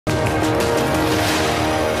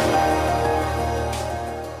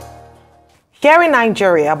Here in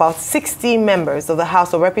Nigeria, about 60 members of the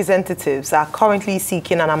House of Representatives are currently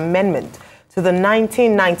seeking an amendment to the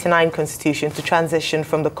 1999 Constitution to transition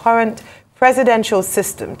from the current presidential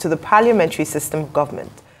system to the parliamentary system of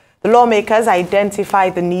government. The lawmakers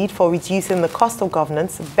identified the need for reducing the cost of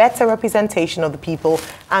governance, better representation of the people,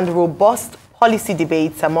 and robust policy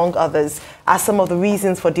debates, among others, as some of the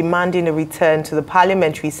reasons for demanding a return to the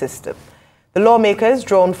parliamentary system. The lawmakers,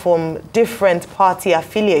 drawn from different party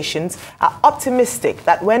affiliations, are optimistic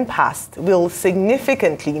that when passed, will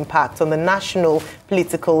significantly impact on the national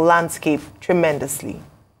political landscape tremendously.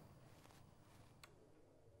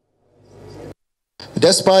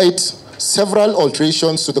 Despite several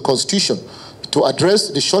alterations to the Constitution to address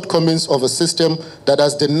the shortcomings of a system that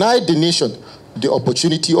has denied the nation the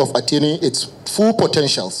opportunity of attaining its full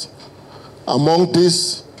potentials, among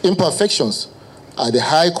these imperfections are the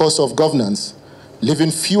high cost of governance,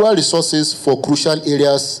 leaving fewer resources for crucial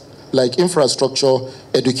areas like infrastructure,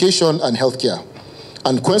 education, and healthcare,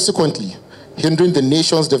 and consequently hindering the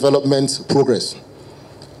nation's development progress,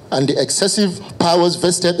 and the excessive powers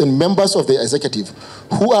vested in members of the executive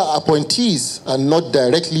who are appointees and not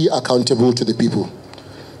directly accountable to the people.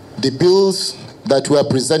 The bills that were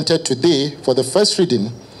presented today for the first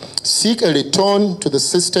reading seek a return to the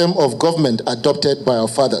system of government adopted by our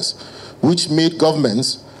fathers, which made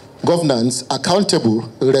governance accountable,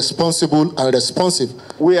 responsible, and responsive.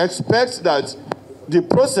 We expect that the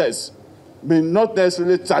process may not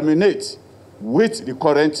necessarily terminate with the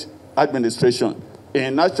current administration.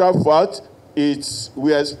 In actual fact,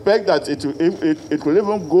 we expect that it will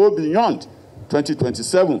even go beyond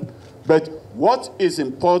 2027. But what is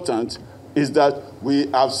important is that we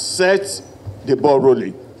have set the ball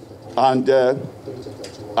rolling. And,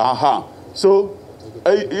 so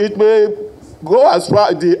it may go as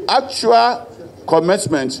far, the actual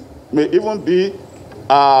commencement may even be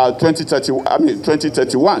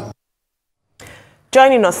 2031.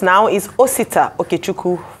 Joining us now is Osita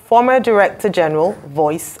Okechukwu, former Director General,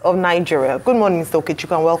 Voice of Nigeria. Good morning, Mr.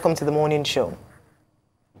 Okechukwu, and welcome to the morning show.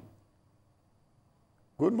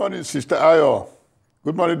 Good morning, Sister Ayo.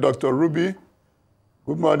 Good morning, Dr. Ruby.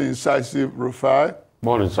 Good morning, Incisive Rufai.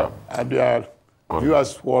 Morning, sir. And your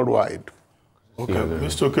viewers worldwide. Okay,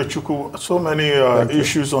 Mr. Okechukwu, so many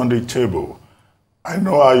issues on the table. I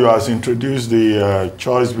know how you have introduced the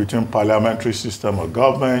choice between parliamentary system of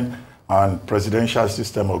government and presidential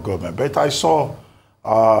system of government. But I saw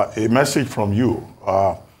a message from you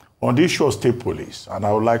on the issue of state police, and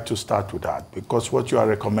I would like to start with that, because what you are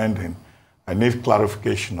recommending, I need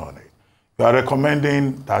clarification on it. You are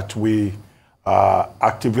recommending that we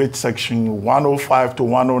activate section 105 to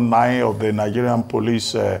 109 of the Nigerian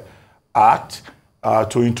Police Act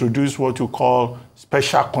to introduce what you call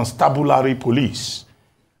special constabulary police.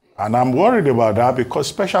 And I'm worried about that because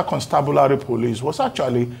special constabulary police was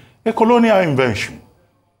actually a colonial invention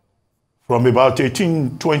from about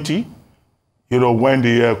 1820, when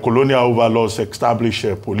the colonial overlords established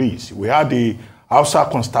police. We had the Hausa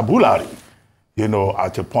constabulary,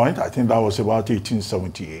 at a point. I think that was about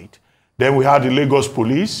 1878. Then we had the Lagos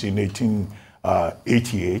police in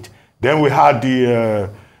 1888. Then we had the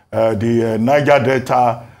Niger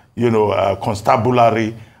Delta,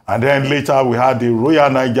 constabulary, and then later we had the Royal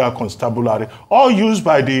Niger Constabulary, all used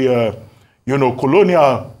by the,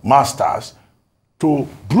 colonial masters to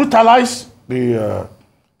brutalize the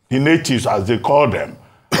natives, as they call them,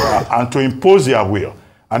 and to impose their will.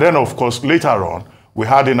 And then, of course, later on, we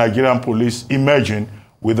had the Nigerian police emerging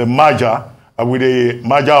with a merger, of,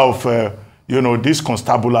 these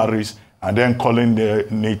constabularies, and then calling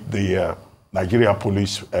the Nigeria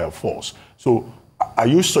Police Force. So are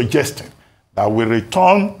you suggesting that we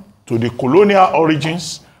return to the colonial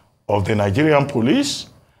origins of the Nigerian police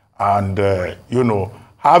and,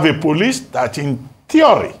 have a police that in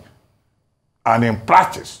theory and in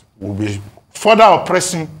practice will be further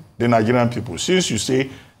oppressing the Nigerian people? Since you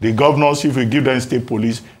say the governors, if we give them state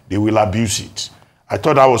police, they will abuse it. I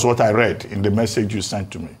thought that was what I read in the message you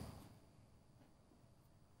sent to me.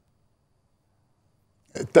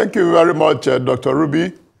 Thank you very much, Dr.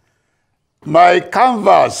 Ruby. My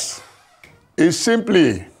canvas is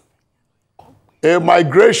simply a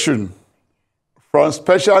migration from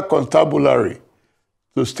special constabulary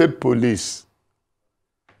to state police.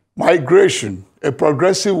 Migration, a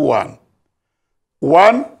progressive one.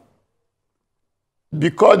 One,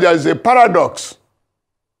 because there is a paradox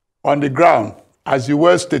on the ground, as you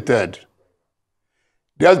well stated.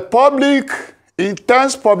 There's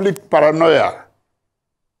intense public paranoia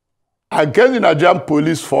against the Nigerian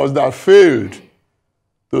police force that failed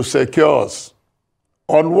to secure us,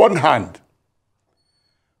 on one hand.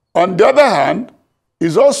 On the other hand,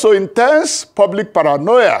 is also intense public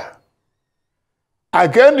paranoia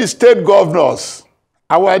against the state governors,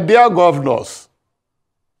 our dear governors,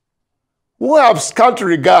 who have scant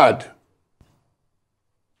regard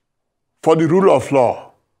for the rule of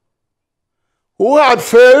law, who had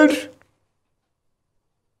failed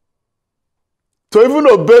to even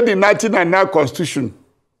obey the 1999 Constitution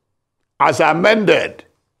as amended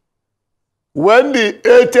when the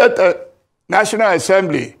 80th National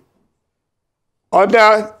Assembly,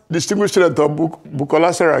 under distinguished Senator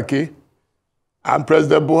Bukola Saraki and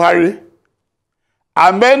President Buhari,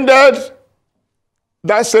 amended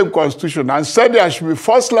that same constitution and said there should be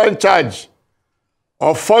first-line charge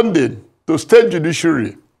of funding to state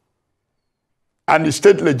judiciary and the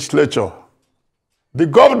state legislature. The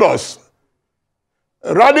governors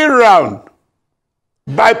running around,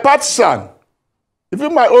 bipartisan,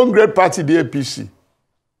 even my own great party, the APC,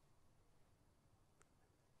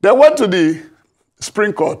 they went to the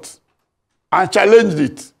Supreme Court and challenged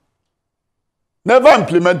it, never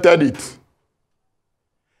implemented it.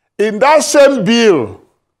 In that same bill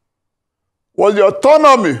was the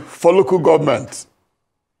autonomy for local government.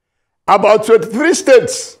 About 23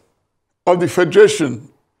 states of the Federation,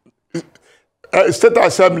 state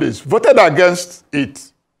assemblies, voted against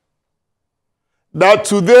it. That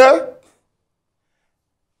today,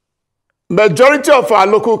 majority of our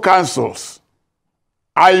local councils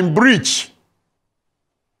are in breach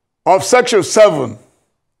of Section 7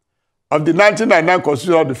 of the 1999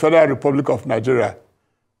 Constitution of the Federal Republic of Nigeria,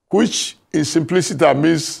 which in simplicity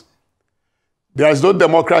means there is no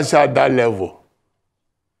democracy at that level.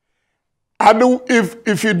 And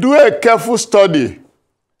if you do a careful study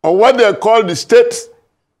of what they call the state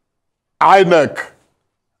INEC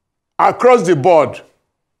across the board,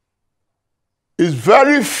 is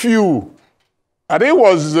very few. I think it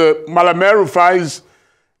was Malamé Rufai's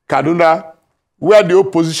Kaduna, where the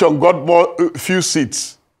opposition got few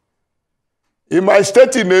seats. In my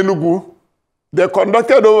state in Enugu, they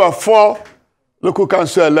conducted over 4 local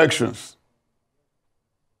council elections.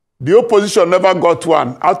 The opposition never got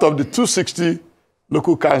one out of the 260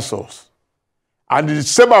 local councils. And it's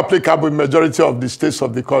the same applicable in majority of the states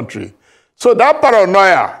of the country. So that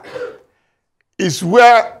paranoia is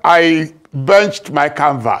where I benched my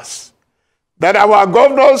canvas. That our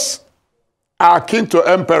governors are akin to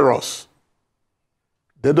emperors.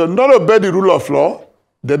 They do not obey the rule of law.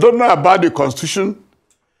 They don't know about the Constitution.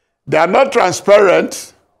 They are not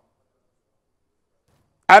transparent.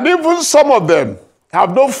 And even some of them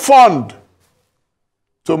have no fund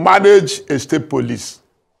to manage a state police.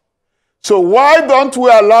 So why don't we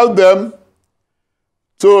allow them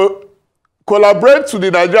to collaborate to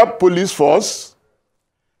the Nigerian police force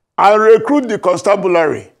and recruit the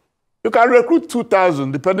constabulary? You can recruit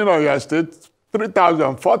 2,000, depending on your state,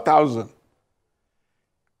 3,000, 4,000.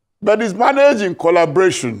 But it's managed in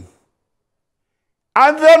collaboration.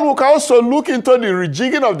 And then we can also look into the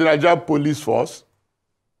rejigging of the Nigerian police force,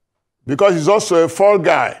 because he's also a fall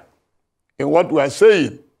guy in what we are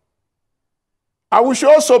saying. And we should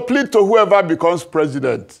also plead to whoever becomes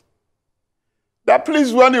president that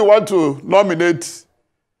please, when you want to nominate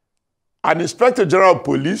an Inspector General of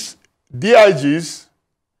Police, DIGs,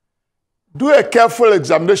 do a careful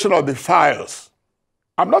examination of the files.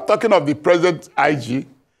 I'm not talking of the present IG,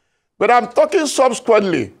 but I'm talking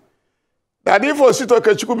subsequently that if Osita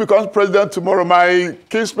Okechukwu becomes president tomorrow, my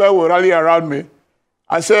kinsmen will rally around me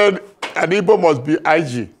and say, an Igbo must be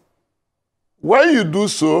IG. When you do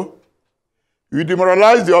so, you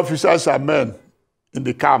demoralize the officers and men in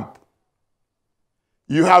the camp.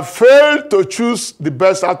 You have failed to choose the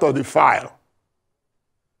best out of the file,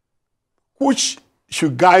 which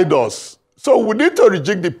should guide us. So we need to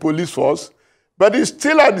reject the police force, but it's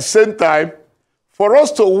still at the same time for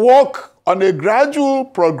us to work on a gradual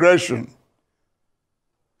progression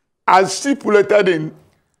as stipulated in,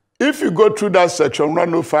 if you go through that section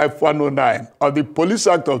 105, 109 of the Police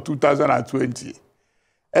Act of 2020,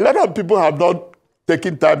 a lot of people have not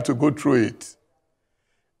taken time to go through it.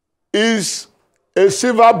 Is a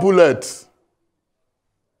silver bullet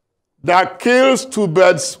that kills 2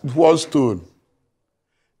 birds with 1 stone.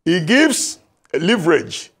 It gives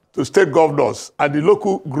leverage to state governors and the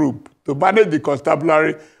local group to manage the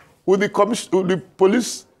constabulary with the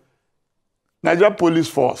police, Nigerian police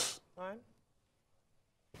force. Right.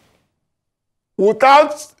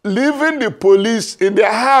 Without leaving the police in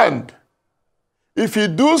their hand. If you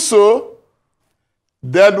do so,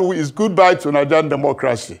 then it's goodbye to Nigerian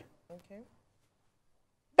democracy. Okay.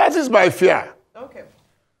 That is my fear. Okay.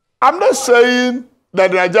 I'm not saying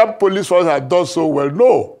that the Nigerian police force has done so well,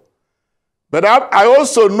 no. But I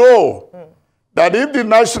also know that if the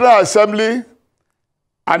National Assembly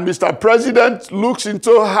and Mr. President looks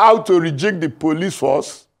into how to rejig the police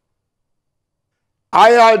force. I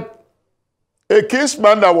had a case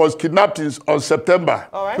man that was kidnapped on September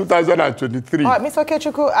 2023. All right, Mr.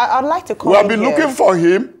 Okechukwu, I'd like to come We have been looking for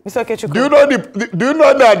him. Mr. Okechukwu. Do you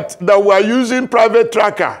know that we are using private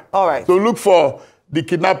tracker to look for the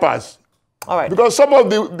kidnappers? All right. Because some of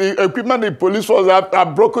the equipment in the police force are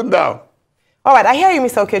broken down. All right, I hear you,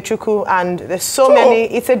 Mr. Okechukwu, and there's so many.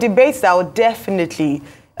 It's a debate that will definitely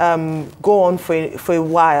go on for a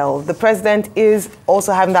while. The president is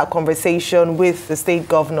also having that conversation with the state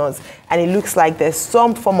governors, and it looks like there's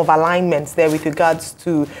some form of alignment there with regards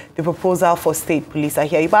to the proposal for state police. I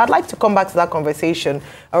hear you, but I'd like to come back to that conversation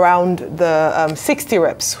around the 60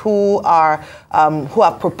 reps who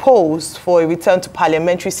have proposed for a return to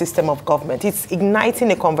parliamentary system of government. It's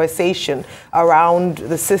igniting a conversation around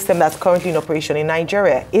the system that's currently in operation in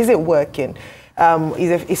Nigeria. Is it working?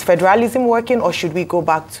 Is federalism working, or should we go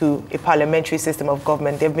back to a parliamentary system of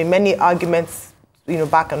government? There have been many arguments,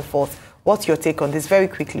 back and forth. What's your take on this, very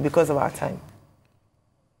quickly, because of our time?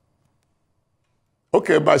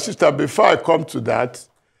 Okay, my sister, before I come to that,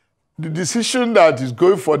 the decision that is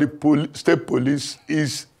going for the state police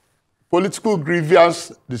is political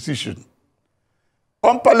grievance decision.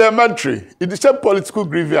 On parliamentary, it is a political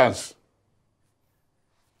grievance.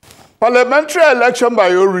 Parliamentary election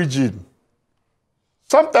by origin,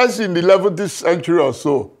 sometimes in the 11th century or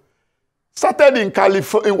so, started in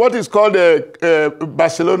California, in what is called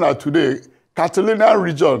Barcelona today, Catalonia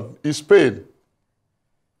region in Spain.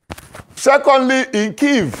 Secondly, in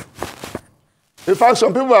Kiev. In fact,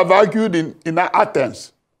 some people have argued in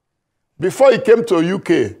Athens. Before it came to UK,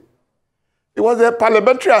 it was a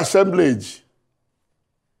parliamentary assemblage.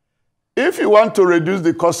 If you want to reduce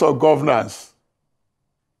the cost of governance,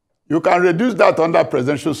 you can reduce that under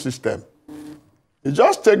presidential system. You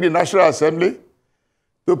just take the National Assembly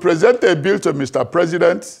to present a bill to Mr.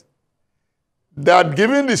 President that,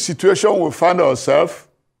 given the situation we find ourselves,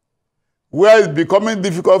 where it's becoming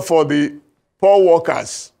difficult for the poor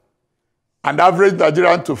workers and average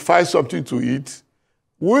Nigerian to find something to eat,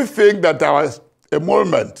 we think that our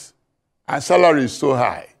emolument and salary is so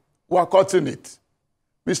high. We are cutting it.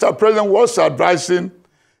 Mr. President was advising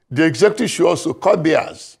the executive should also cut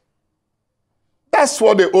theirs. That's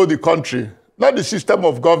what they owe the country, not the system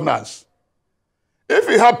of governance. If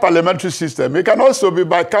you have parliamentary system, it can also be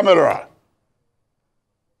bicameral.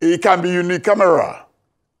 It can be unicameral.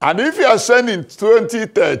 And if you are saying in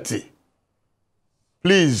 2030,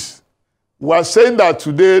 please, we are saying that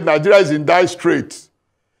today Nigeria is in dire straits,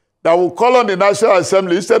 that will call on the National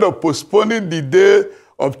Assembly, instead of postponing the day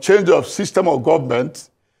of change of system of government,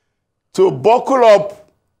 to buckle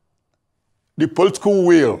up the political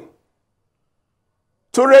will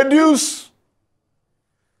to reduce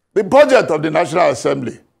the budget of the National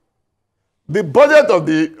Assembly, the budget of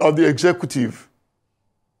the executive.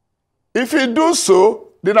 If you do so,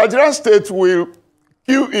 the Nigerian state will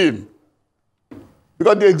queue in,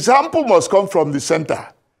 because the example must come from the center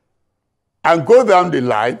and go down the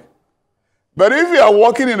line. But if you are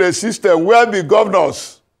working in a system where the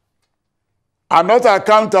governors are not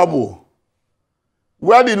accountable,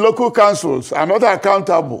 where the local councils are not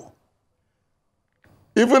accountable,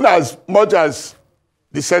 even as much as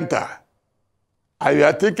the center, and you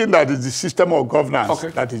are thinking that it's the system of governance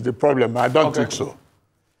that is the problem. I don't think so.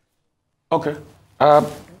 Okay.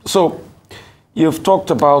 So you've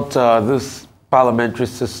talked about this parliamentary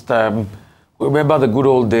system. Remember the good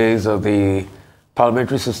old days of the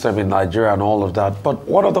parliamentary system in Nigeria and all of that. But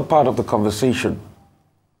one other part of the conversation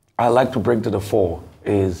I'd like to bring to the fore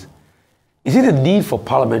is it a need for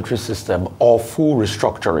parliamentary system or full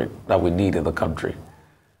restructuring that we need in the country?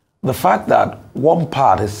 The fact that one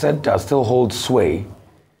part, his center, still holds sway,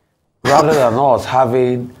 rather than us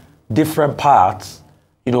having different parts,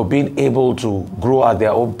 being able to grow at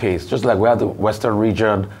their own pace, just like we had the Western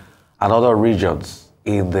region and other regions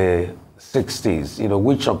in the 60s,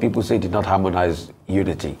 which some people say did not harmonize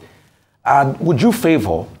unity. And would you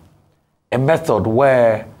favor a method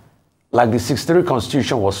where, like the 63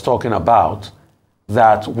 Constitution was talking about,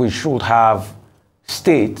 that we should have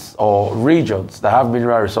states or regions that have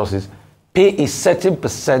mineral resources pay a certain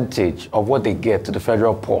percentage of what they get to the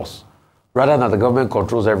federal purse, rather than the government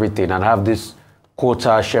controls everything and have this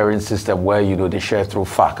quota sharing system where, they share through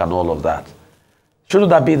FAC and all of that?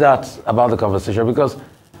 Shouldn't that be that about the conversation? Because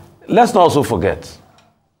let's not also forget,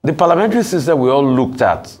 the parliamentary system we all looked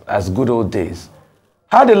at as good old days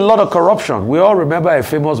had a lot of corruption. We all remember a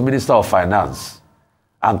famous minister of finance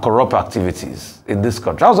and corrupt activities in this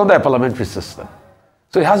country. That was under a parliamentary system.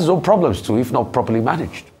 So it has its own problems too, if not properly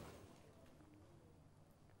managed.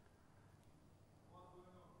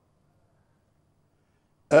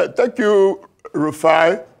 Thank you,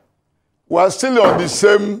 Rufai. We are still on the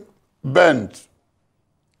same bend,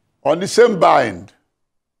 on the same bind.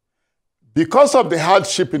 Because of the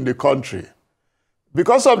hardship in the country,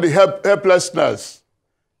 because of the helplessness,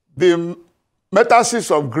 the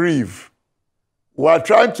metastasis of grief, we are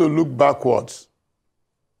trying to look backwards.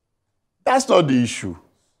 That's not the issue.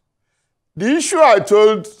 The issue, I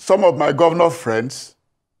told some of my governor friends,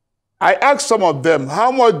 I asked some of them,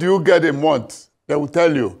 how much do you get a month? They will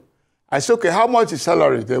tell you. I said, okay, how much is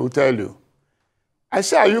salary? They will tell you. I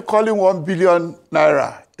said, are you calling 1 billion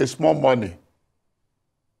naira a small money?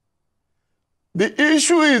 The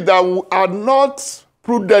issue is that we are not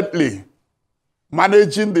prudently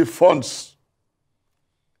managing the funds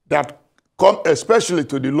that come especially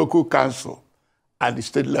to the local council and the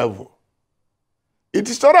state level. It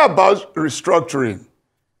is not about restructuring.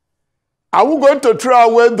 Are we going to throw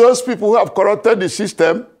away those people who have corrupted the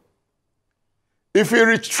system? If we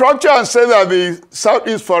restructure and say that the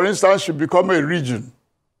Southeast, for instance, should become a region,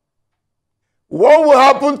 what will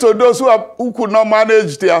happen to those who could not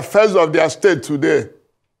manage the affairs of their state today?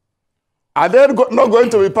 Are they not going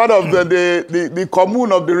to be part of the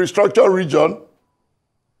commune of the restructured region?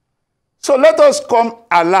 So let us come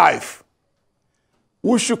alive.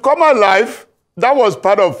 We should come alive. That was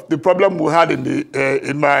part of the problem we had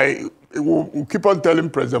we keep on telling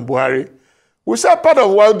President Buhari. We said part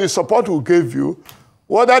of what the support we gave you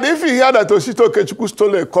was that if you hear that Osita Okechukwu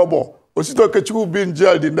stole a kobo, Osita Okechukwu will be in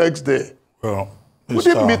jail the next day. Well, we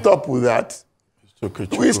didn't meet up with that.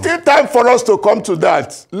 It's still time for us to come to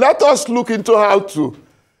that. Let us look into how to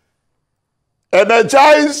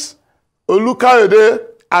energize Olukayode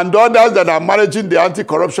and others that are managing the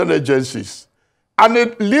anti-corruption agencies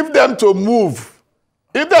and leave them to move.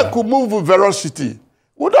 If they could move with velocity,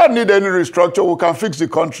 we don't need any restructure. We can fix the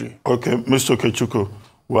country. Okay, Mr. Okechukwu.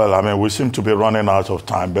 Well, I mean, we seem to be running out of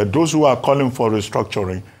time. But those who are calling for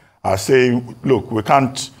restructuring are saying, look, we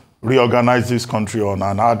can't reorganize this country on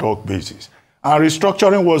an ad hoc basis. And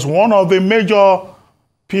restructuring was one of the major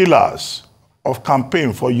pillars of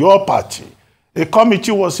campaign for your party. A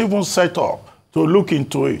committee was even set up to look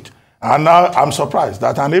into it. And now I'm surprised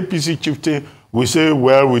that an APC chieftain will say,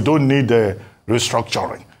 well, we don't need a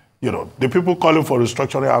restructuring. You know, the people calling for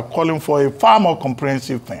restructuring are calling for a far more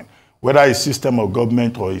comprehensive thing, whether it's system of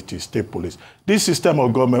government or it is state police. This system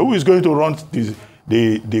of government, who is going to run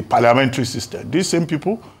the parliamentary system? These same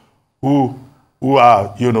people who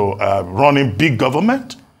are, you know, running big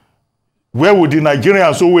government? Where would the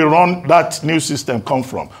Nigerians who will run that new system come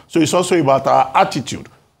from? So it's also about our attitude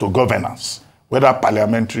to governance, whether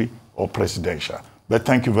parliamentary or presidential. But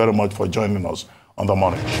thank you very much for joining us on The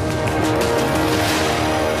Morning Show.